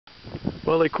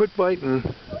Well, they quit biting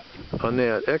on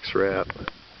that X-Wrap,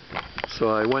 so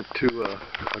I went to a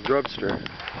Grubster.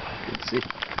 You can see,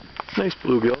 nice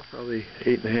bluegill, probably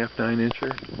 8.5,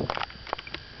 9-incher.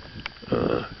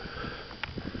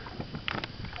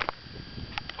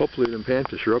 Hopefully them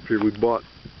panfish are up here. We bought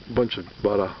a bunch of,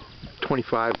 about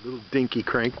 25 little dinky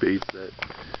crankbaits that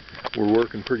were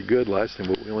working pretty good last time,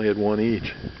 but we only had one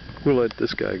each. We'll let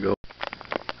this guy go.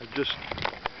 I just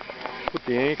put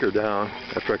the anchor down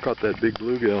after I caught that big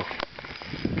bluegill,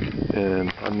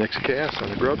 and on next cast on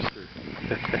the Grubster.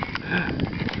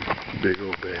 Big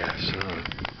old bass, huh?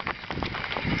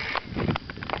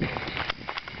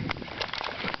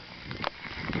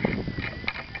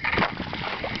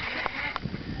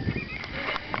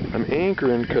 I'm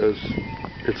anchoring because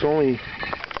it's only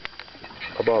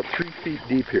about 3 feet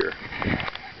deep here,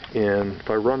 and if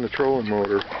I run the trolling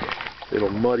motor, it'll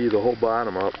muddy the whole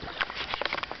bottom up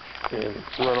and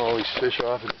run all these fish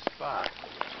off in the spot,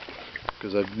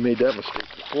 because I've made that mistake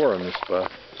before on this spot.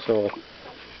 So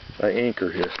I anchor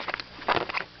here.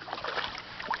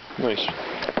 Nice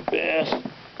bass.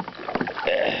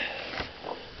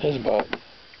 That's about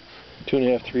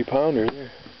 2.5, 3 pounder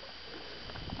there.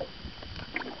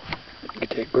 Get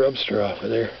that Grubster off of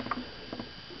there.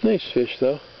 Nice fish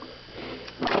though.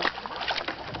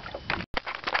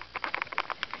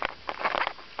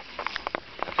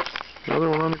 Another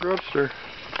one on the Grubster.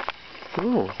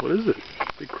 Oh, what is it?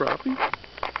 Big crappie?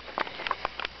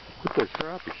 Look like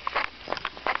crappie.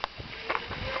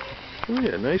 Oh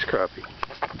yeah, nice crappie.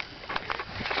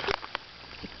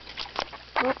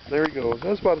 Oh, there he goes.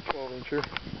 That's about a 12-incher.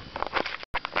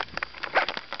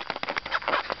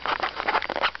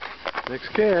 Next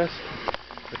cast.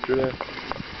 After that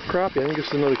crappie, I think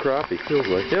it's another crappie. Feels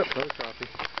like. Yep, another crappie.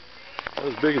 Not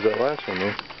as big as that last one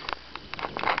though.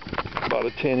 About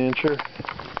a 10-incher.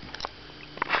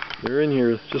 They're in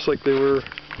here just like they were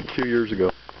a few years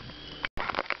ago.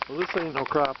 Well, this ain't no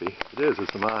crappie. It is.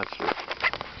 It's a monster.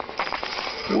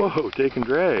 Whoa, take and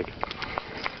drag.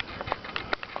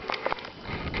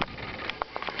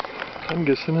 I'm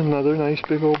guessing another nice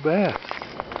big old bass.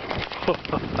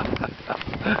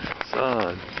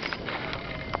 Son.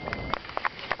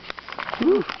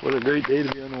 Whew, what a great day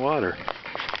to be on the water.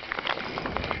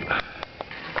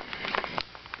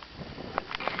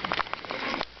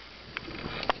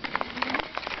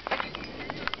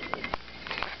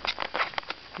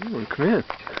 Ooh, come in.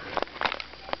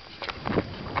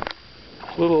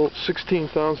 Little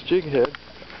 16th ounce jig head.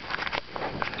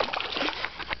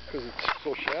 Because it's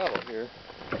so shallow here,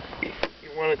 you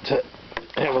want it to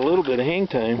have a little bit of hang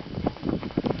time.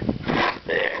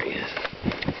 There he is.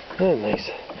 Oh, nice.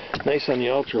 Nice on the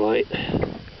ultralight.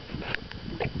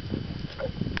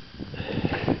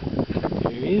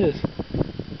 Here he is.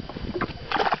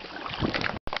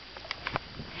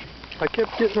 I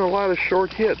kept getting a lot of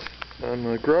short hits on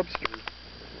the Grubster,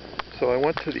 so I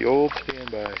went to the old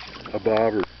standby, a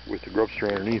bobber with the Grubster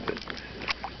underneath it,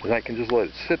 and I can just let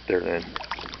it sit there then.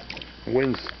 The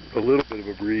wind's a little bit of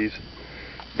a breeze,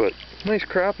 but nice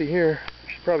crappie here.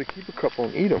 Should probably keep a couple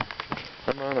and eat them.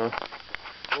 I'm on a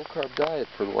low-carb diet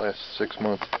for the last 6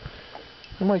 months.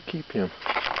 I might keep him.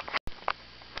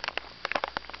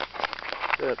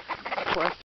 That plastic